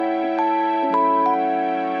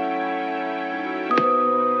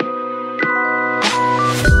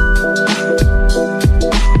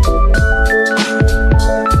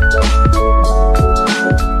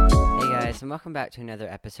welcome back to another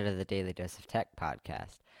episode of the Daily Dose of Tech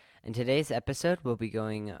podcast. In today's episode, we'll be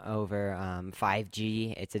going over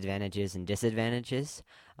 5G, its advantages and disadvantages.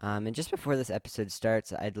 And just before this episode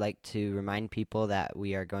starts, I'd like to remind people that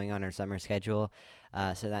we are going on our summer schedule.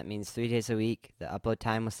 So that means 3 days a week. The upload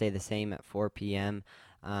time will stay the same at 4 p.m.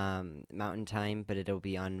 Mountain Time, but it'll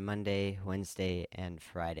be on Monday, Wednesday, and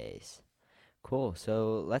Fridays. Cool.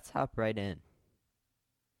 So let's hop right in.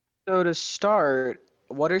 So to start,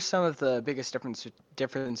 what are some of the biggest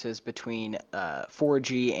differences between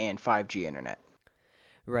 4G and 5G internet?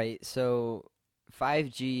 Right. So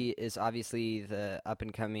 5G is obviously the up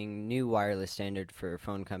and coming new wireless standard for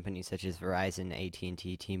phone companies such as Verizon,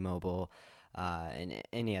 AT&T, T-Mobile, and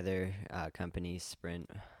any other companies,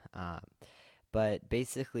 Sprint. Uh, but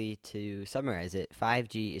basically, to summarize it,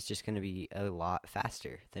 5G is just going to be a lot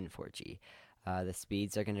faster than 4G. The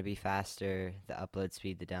speeds are going to be faster, the upload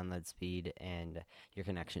speed, the download speed, and your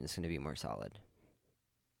connection is going to be more solid.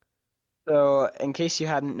 So, in case you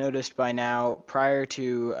hadn't noticed by now, prior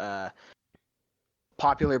to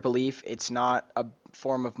popular belief, it's not a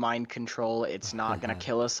form of mind control. It's not going to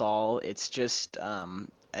kill us all. It's just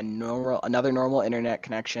another normal internet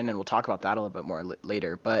connection, and we'll talk about that a little bit more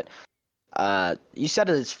later. But you said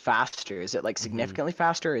it is faster. Is it like Mhm. significantly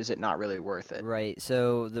faster, or is it not really worth it? Right.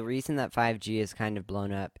 So the reason that 5G is kind of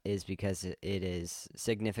blown up is because it is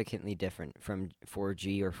significantly different from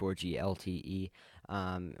 4G or 4G LTE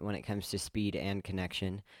when it comes to speed and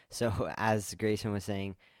connection. So as Grayson was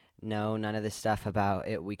saying, no, none of this stuff about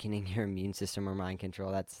it weakening your immune system or mind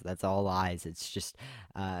control. That's all lies. It's just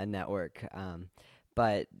a network.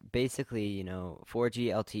 But basically,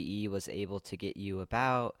 4G LTE was able to get you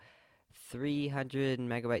about 300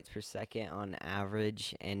 megabytes per second on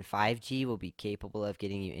average, and 5G will be capable of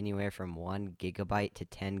getting you anywhere from 1 gigabyte to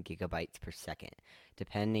 10 gigabytes per second,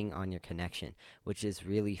 depending on your connection, which is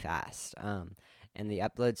really fast. And the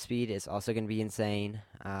upload speed is also going to be insane.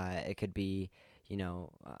 It could be,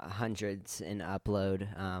 hundreds in upload,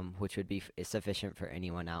 which would be sufficient for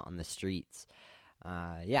anyone out on the streets.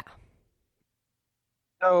 Yeah.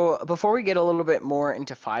 So before we get a little bit more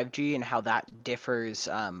into 5G and how that differs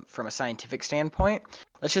from a scientific standpoint,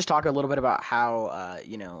 let's just talk a little bit about how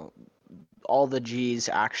all the G's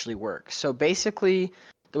actually work. So basically,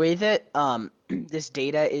 the way that this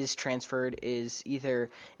data is transferred is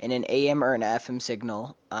either in an AM or an FM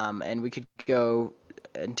signal, and we could go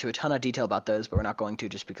into a ton of detail about those, but we're not going to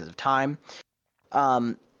just because of time.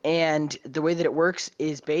 And the way that it works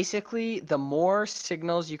is basically the more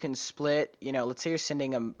signals you can split, let's say you're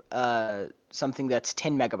sending something that's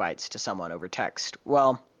 10 megabytes to someone over text.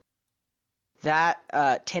 Well, that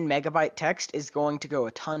 10 megabyte text is going to go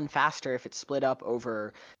a ton faster if it's split up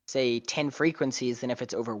over, say, 10 frequencies than if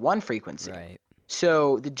it's over one frequency. Right.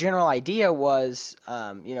 So the general idea was,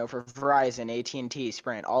 for Verizon, AT&T,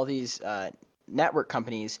 Sprint, all these network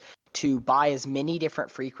companies to buy as many different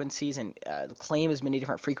frequencies and claim as many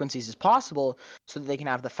different frequencies as possible so that they can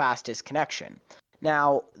have the fastest connection.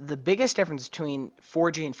 Now, the biggest difference between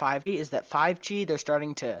 4G and 5G is that 5G, they're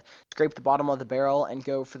starting to scrape the bottom of the barrel and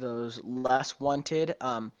go for those less wanted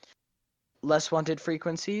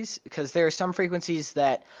frequencies, because there are some frequencies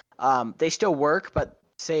that they still work, but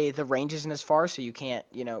say the range isn't as far, so you can't,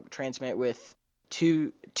 transmit with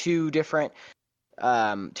two different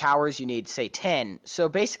towers. You need, say, 10. So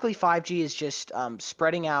basically 5G is just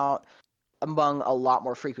spreading out among a lot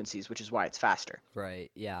more frequencies, which is why it's faster.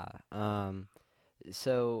 Right. Yeah.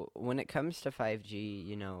 So when it comes to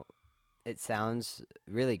 5G, it sounds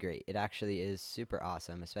really great. It actually is super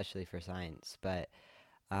awesome, especially for science. But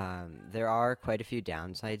there are quite a few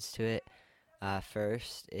downsides to it.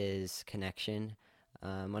 First is connection.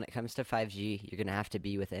 When it comes to 5G, you're going to have to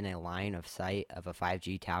be within a line of sight of a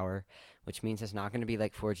 5G tower, which means it's not going to be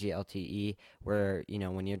like 4G LTE, where,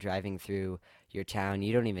 when you're driving through your town,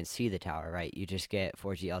 you don't even see the tower, right? You just get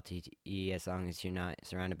 4G LTE as long as you're not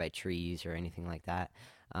surrounded by trees or anything like that.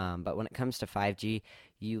 But when it comes to 5G,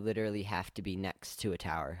 you literally have to be next to a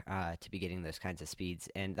tower to be getting those kinds of speeds.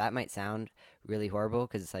 And that might sound really horrible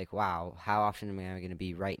because it's like, wow, how often am I going to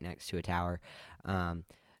be right next to a tower? Um,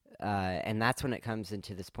 and that's when it comes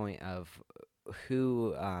into this point of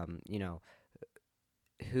who,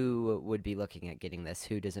 who would be looking at getting this,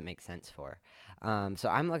 who does it make sense for. So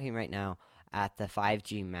I'm looking right now at the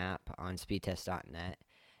 5G map on speedtest.net,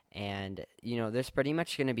 and there's pretty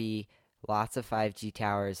much going to be lots of 5G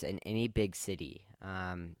towers in any big city.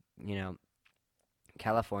 You know,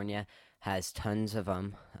 California has tons of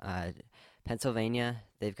them. Pennsylvania,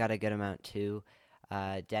 they've got a good amount too.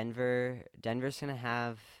 Denver's gonna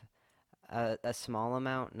have a small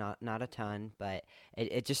amount, not a ton, but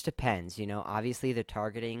it just depends. Obviously they're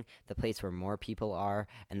targeting the place where more people are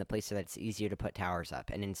and the place that's easier to put towers up.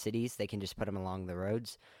 And in cities, they can just put them along the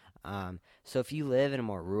roads. So if you live in a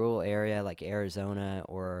more rural area like Arizona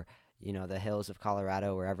or the hills of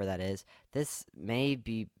Colorado, wherever that is, this may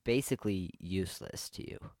be basically useless to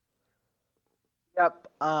you. Yep.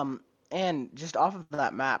 And just off of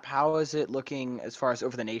that map, how is it looking as far as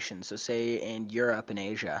over the nation? So say in Europe and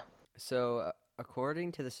Asia. So,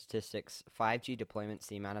 according to the statistics, 5G deployments,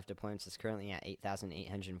 the amount of deployments is currently at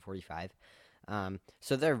 8,845.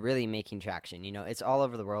 So they're really making traction. It's all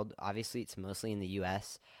over the world. Obviously, it's mostly in the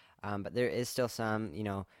U.S., but there is still some.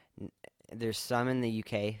 There's some in the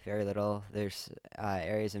UK, very little. There's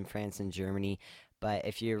areas in France and Germany. But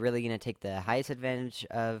if you're really going to take the highest advantage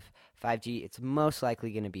of 5G, it's most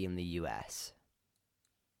likely going to be in the US.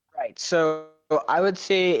 Right. So I would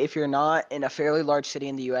say if you're not in a fairly large city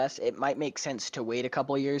in the US, it might make sense to wait a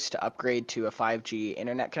couple of years to upgrade to a 5G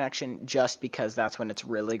internet connection just because that's when it's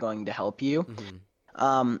really going to help you.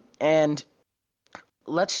 Hmm. And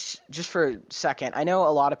let's just for a second, I know a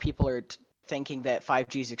lot of people are thinking that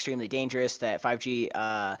 5G is extremely dangerous, that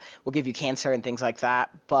 5G will give you cancer and things like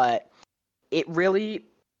that, but it really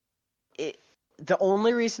it the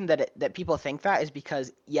only reason that people think that is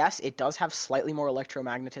because yes, it does have slightly more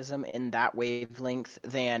electromagnetism in that wavelength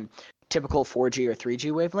than typical 4G or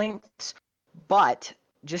 3G wavelengths. But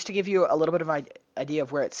just to give you a little bit of an idea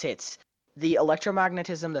of where it sits, the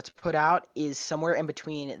electromagnetism that's put out is somewhere in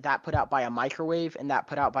between that put out by a microwave and that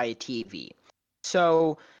put out by a TV.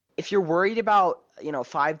 So if you're worried about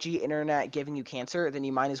 5G internet giving you cancer, then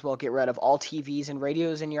you might as well get rid of all TVs and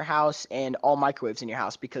radios in your house and all microwaves in your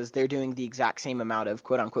house because they're doing the exact same amount of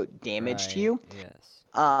quote unquote damage to Right. you.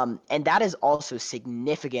 Yes. And that is also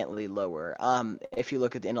significantly lower. If you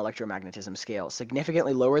look at the electromagnetism scale,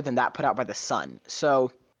 significantly lower than that put out by the sun.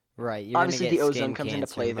 So Right. You're gonna obviously get the ozone skin comes into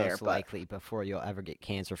cancer play there, most but likely before you'll ever get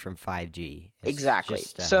cancer from 5G. It's exactly.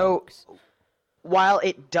 just a So hoax. while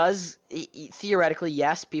it does theoretically,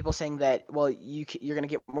 yes, people saying that, well, you're going to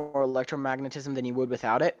get more electromagnetism than you would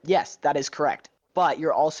without it. Yes, that is correct. But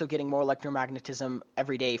you're also getting more electromagnetism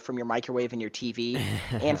every day from your microwave and your TV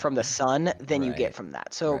and from the sun than you get Right. from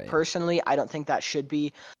that. So Right. personally, I don't think that should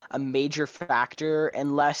be a major factor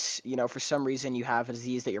unless, for some reason you have a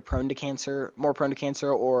disease that you're prone to cancer, more prone to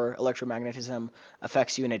cancer, or electromagnetism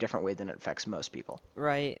affects you in a different way than it affects most people.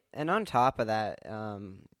 Right. And on top of that,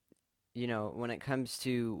 when it comes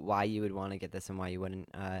to why you would want to get this and why you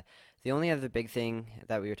wouldn't, the only other big thing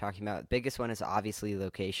that we were talking about, biggest one is obviously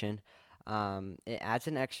location. It adds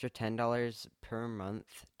an extra $10 per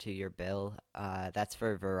month to your bill. That's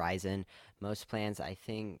for Verizon. Most plans, I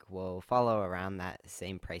think, will follow around that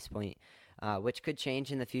same price point, which could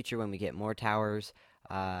change in the future when we get more towers.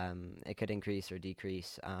 It could increase or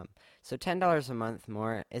decrease. So $10 a month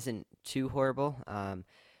more isn't too horrible.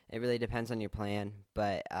 It really depends on your plan,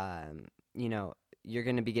 but you know, you're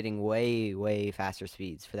going to be getting way, way faster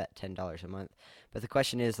speeds for that $10 a month. But the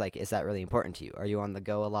question is, like, is that really important to you? Are you on the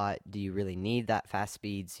go a lot? Do you really need that fast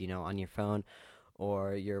speeds, on your phone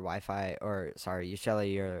or your Wi-Fi, or sorry, your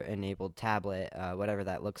cellular enabled tablet, whatever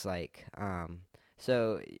that looks like?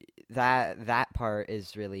 So that part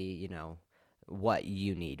is really, what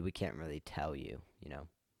you need. We can't really tell you.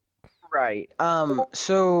 Right.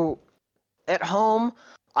 So at home,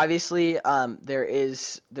 obviously,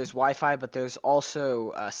 there's Wi-Fi, but there's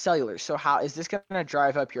also cellular. So how is this going to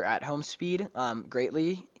drive up your at-home speed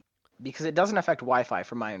greatly? Because it doesn't affect Wi-Fi,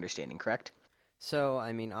 from my understanding, correct? So,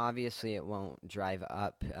 I mean, obviously, it won't drive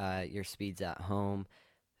up your speeds at home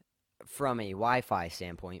from a Wi-Fi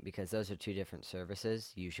standpoint because those are two different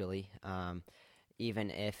services usually.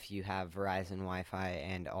 Even if you have Verizon Wi-Fi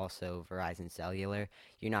and also Verizon Cellular,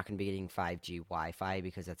 you're not going to be getting 5G Wi-Fi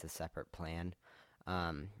because that's a separate plan.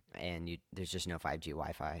 And there's just no 5G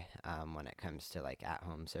Wi-Fi when it comes to like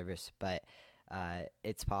at-home service. But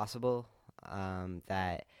it's possible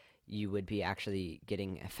that you would be actually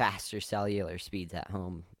getting faster cellular speeds at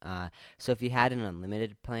home. So if you had an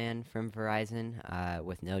unlimited plan from Verizon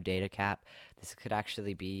with no data cap, this could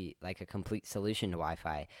actually be like a complete solution to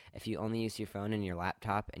Wi-Fi. If you only use your phone and your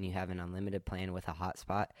laptop and you have an unlimited plan with a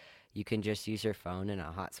hotspot, you can just use your phone and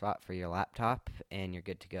a hotspot for your laptop and you're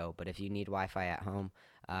good to go. But if you need Wi-Fi at home,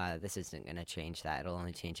 this isn't going to change that. It'll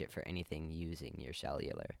only change it for anything using your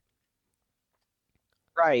cellular.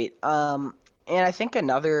 Right. And I think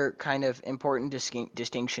another kind of important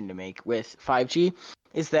distinction to make with 5G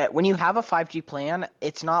is that when you have a 5G plan,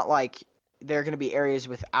 it's not like there are going to be areas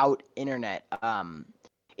without internet.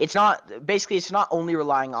 it's not basically it's not only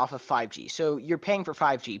relying off of 5G. So you're paying for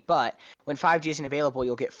 5G, but when 5G isn't available,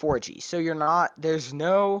 you'll get 4G. So you're not there's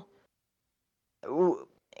no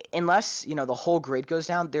unless the whole grid goes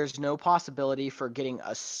down, there's no possibility for getting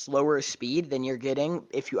a slower speed than you're getting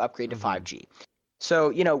if you upgrade to Mm-hmm. 5G.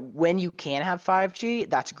 So when you can have 5G,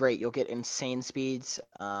 that's great. You'll get insane speeds.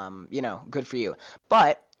 Good for you.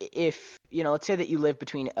 But if let's say that you live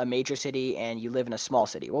between a major city and you live in a small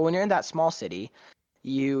city. Well, when you're in that small city,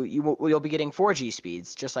 you'll be getting 4G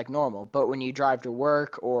speeds just like normal. But when you drive to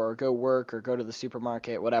work or go to the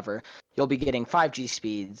supermarket, whatever, you'll be getting 5G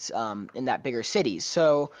speeds in that bigger cities.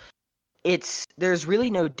 So there's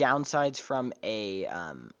really no downsides from a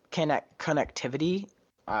connectivity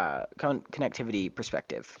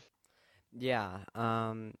perspective. Yeah.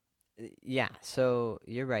 Yeah. So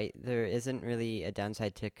you're right. There isn't really a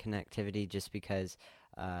downside to connectivity just because,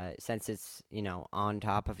 since it's on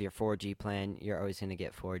top of your 4G plan, you're always going to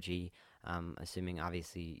get 4G. Assuming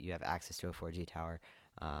obviously you have access to a 4G tower,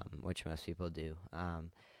 which most people do.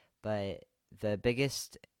 But the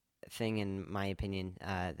biggest thing, in my opinion,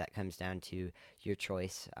 that comes down to your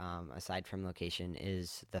choice, aside from location,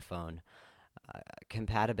 is the phone.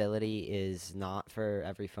 Compatibility is not for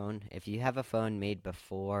every phone. If you have a phone made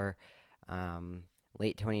before um,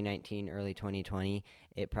 late 2019, early 2020,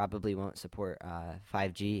 it probably won't support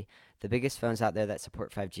 5G. The biggest phones out there that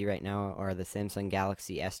support 5G right now are the Samsung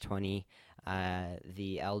Galaxy S20,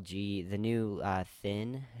 the LG, the new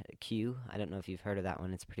Thin Q. I don't know if you've heard of that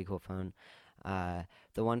one. It's a pretty cool phone. The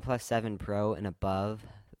OnePlus 7 Pro and above,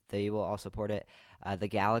 they will all support it. The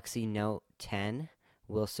Galaxy Note 10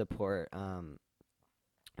 will support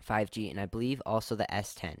 5G, and I believe also the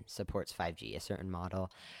S10 supports 5G, a certain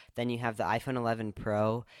model. Then you have the iPhone 11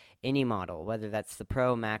 Pro, any model, whether that's the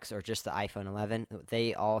Pro, Max, or just the iPhone 11,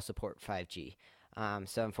 they all support 5G.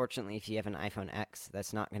 So unfortunately, if you have an iPhone X,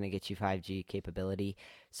 that's not going to get you 5G capability.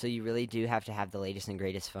 So you really do have to have the latest and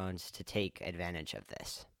greatest phones to take advantage of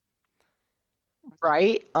this.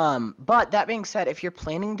 Right. But that being said, if you're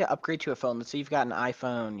planning to upgrade to a phone, let's say you've got an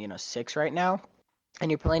iPhone, 6 right now, and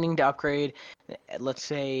you're planning to upgrade, let's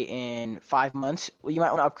say in 5 months, well, you might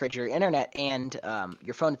want to upgrade your internet and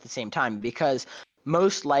your phone at the same time because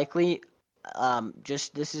most likely,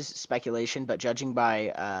 just this is speculation, but judging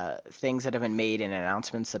by things that have been made and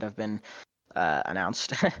announcements that have been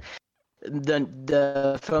announced,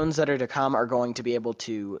 the phones that are to come are going to be able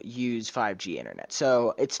to use 5G internet.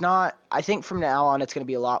 So it's not, I think from now on it's going to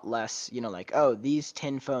be a lot less, like, oh, these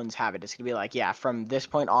 10 phones have it. It's going to be like, yeah, from this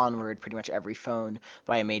point onward, pretty much every phone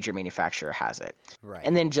by a major manufacturer has it. Right.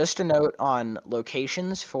 And then just a note on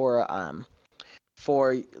locations for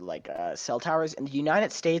like cell towers in the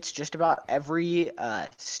United States, just about every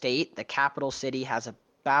state, the capital city has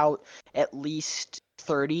about at least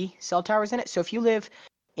 30 cell towers in it. So if you live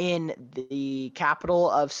in the capital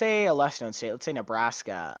of, say, a less known state, let's say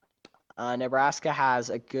Nebraska, Nebraska has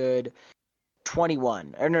a good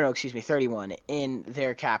 21, or no, excuse me, 31 in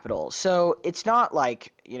their capital. So it's not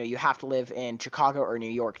like, you have to live in Chicago or New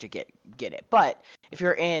York to get it. But if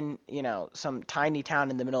you're in, some tiny town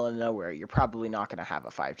in the middle of nowhere, you're probably not going to have a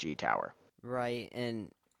 5G tower. Right, and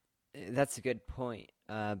that's a good point.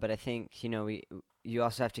 But I think you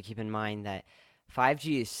also have to keep in mind that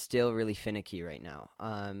 5G is still really finicky right now.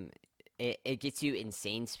 It gets you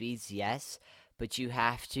insane speeds, yes, but you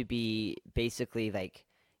have to be basically like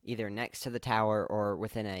either next to the tower or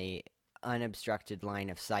within a unobstructed line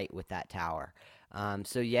of sight with that tower.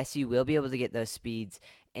 So yes, you will be able to get those speeds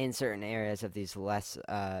in certain areas of these less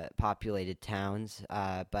populated towns,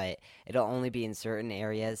 but it'll only be in certain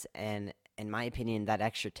areas, and in my opinion, that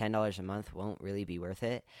extra $10 a month won't really be worth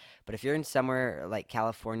it. But if you're in somewhere like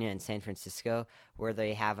California and San Francisco, where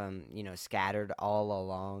they have them, scattered all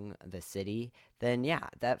along the city, then yeah,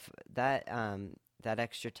 that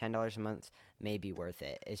extra $10 a month may be worth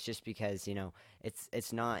it. It's just because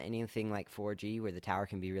it's not anything like 4G where the tower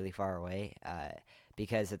can be really far away,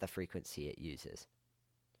 because of the frequency it uses.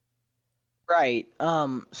 Right.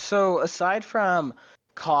 So aside from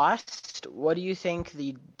cost, what do you think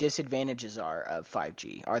the disadvantages are of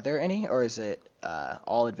 5G? Are there any, or is it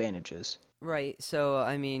all advantages? Right. So,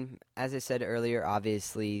 I mean, as I said earlier,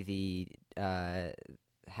 obviously the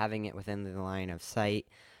having it within the line of sight.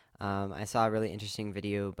 I saw a really interesting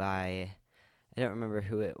video by, I don't remember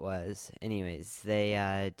who it was. Anyways,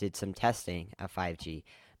 they did some testing of 5G,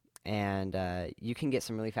 and you can get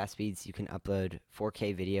some really fast speeds. You can upload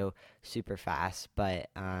 4K video super fast, but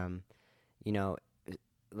you know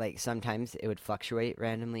like sometimes it would fluctuate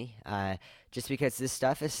randomly, just because this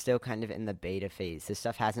stuff is still kind of in the beta phase. This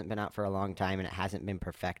stuff hasn't been out for a long time and it hasn't been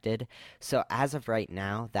perfected. So as of right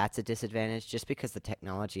now, that's a disadvantage just because the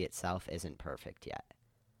technology itself isn't perfect yet.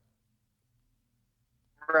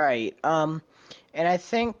 Right. And I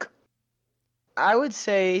think I would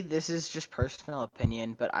say this is just personal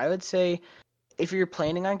opinion, but I would say if you're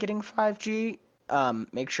planning on getting 5G,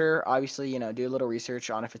 make sure obviously, do a little research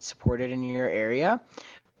on if it's supported in your area.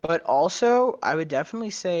 But also, I would definitely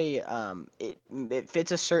say it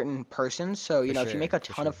fits a certain person. So, For if you make sure, a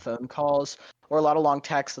for ton of sure. phone calls or a lot of long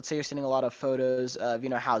texts, let's say you're sending a lot of photos of,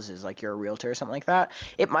 houses, like you're a realtor or something like that,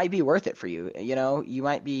 it might be worth it for you. You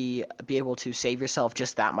might be able to save yourself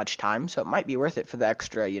just that much time. So it might be worth it for the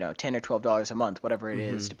extra, $10 or $12 a month, whatever it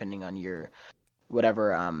is, Mm-hmm. depending on your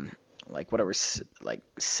whatever like whatever like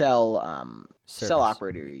cell Service.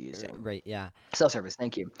 operator you're using. Right, yeah. Cell service,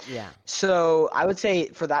 thank you. Yeah. So I would say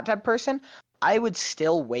for that type of person, I would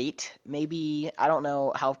still wait. Maybe I don't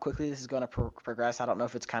know how quickly this is going to progress. I don't know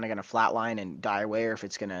if it's kind of going to flatline and die away, or if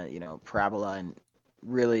it's going to parabola and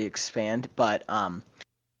really expand. But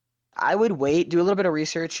I would wait, do a little bit of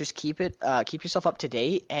research, just keep yourself up to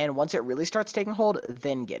date, and once it really starts taking hold,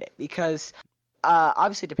 then get it. Because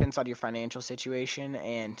obviously, it depends on your financial situation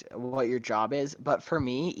and what your job is. But for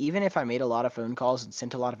me, even if I made a lot of phone calls and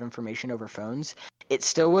sent a lot of information over phones, it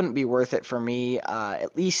still wouldn't be worth it for me,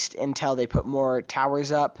 at least until they put more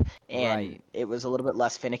towers up and Right. it was a little bit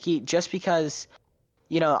less finicky. Just because,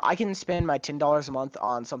 I can spend my $10 a month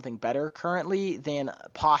on something better currently than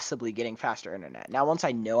possibly getting faster internet. Now, once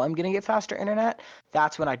I know I'm going to get faster internet,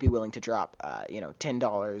 that's when I'd be willing to drop,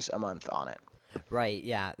 $10 a month on it. Right,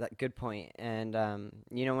 yeah, good point. And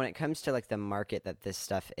when it comes to like the market that this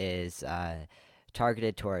stuff is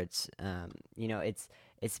targeted towards,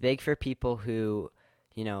 it's big for people who,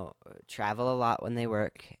 travel a lot when they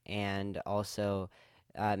work, and also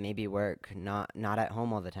maybe work not at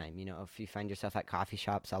home all the time. If you find yourself at coffee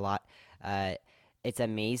shops a lot, uh, it's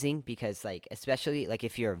amazing because like especially like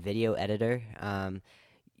if you're a video editor,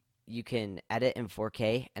 you can edit in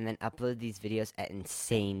 4K and then upload these videos at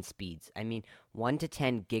insane speeds. I mean, 1 to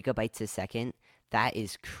 10 gigabytes a second, that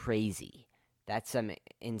is crazy. That's some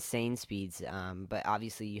insane speeds, but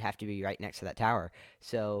obviously you have to be right next to that tower.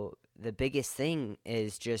 So the biggest thing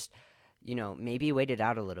is just, maybe wait it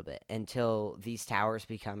out a little bit until these towers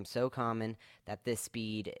become so common that this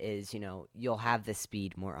speed is, you'll have this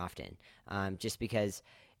speed more often. Just because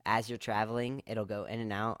as you're traveling, it'll go in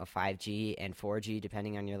and out of 5G and 4G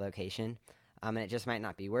depending on your location. And it just might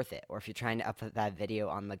not be worth it. Or if you're trying to upload that video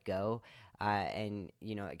on the go, and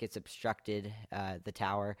it gets obstructed, the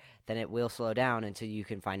tower, then it will slow down until you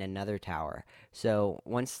can find another tower. So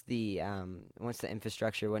once the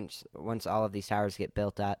infrastructure, once all of these towers get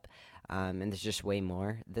built up, and there's just way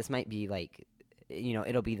more, this might be like,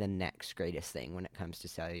 it'll be the next greatest thing when it comes to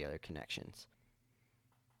cellular connections.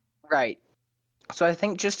 Right. So I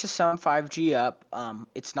think just to sum 5G up,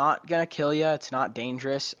 it's not gonna kill you. It's not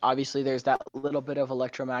dangerous. Obviously, there's that little bit of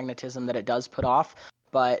electromagnetism that it does put off,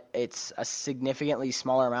 but it's a significantly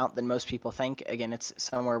smaller amount than most people think. Again, it's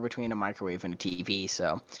somewhere between a microwave and a TV,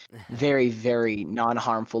 so very, very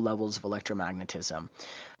non-harmful levels of electromagnetism.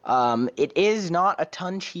 It is not a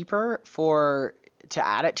ton cheaper to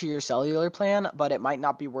add it to your cellular plan, but it might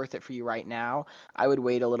not be worth it for you right now. I would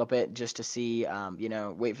wait a little bit just to see,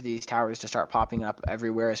 wait for these towers to start popping up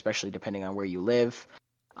everywhere, especially depending on where you live.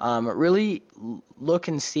 Really look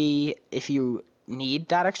and see if you need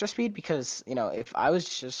that extra speed because, if I was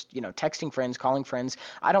just, texting friends, calling friends,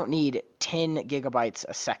 I don't need 10 gigabytes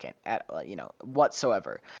a second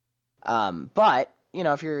whatsoever. But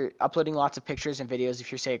if you're uploading lots of pictures and videos,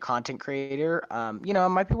 if you're say a content creator, it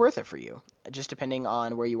might be worth it for you, just depending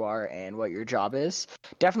on where you are and what your job is.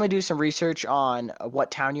 Definitely do some research on what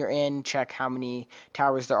town you're in, check how many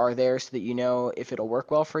towers there are there so that you know if it'll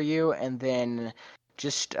work well for you, and then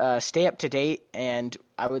just stay up to date. And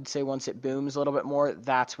I would say once it booms a little bit more,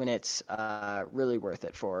 that's when it's really worth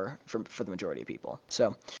it for the majority of people.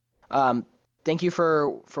 So thank you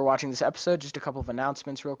for watching this episode. Just a couple of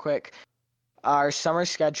announcements real quick. Our summer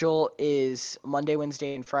schedule is Monday,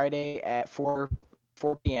 Wednesday, and Friday at 4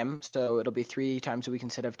 p.m. So it'll be 3 times a week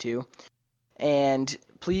instead of 2. And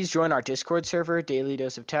please join our Discord server, Daily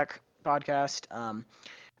Dose of Tech podcast.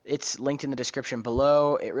 It's linked in the description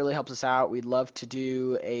below. It really helps us out. We'd love to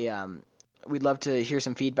do we'd love to hear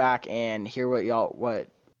some feedback and hear what y'all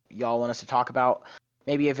want us to talk about.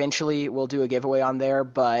 Maybe eventually we'll do a giveaway on there,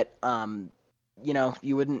 but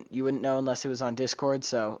you wouldn't know unless it was on Discord.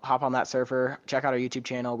 So hop on that server, check out our YouTube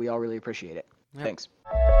channel. We all really appreciate it. Yep. Thanks.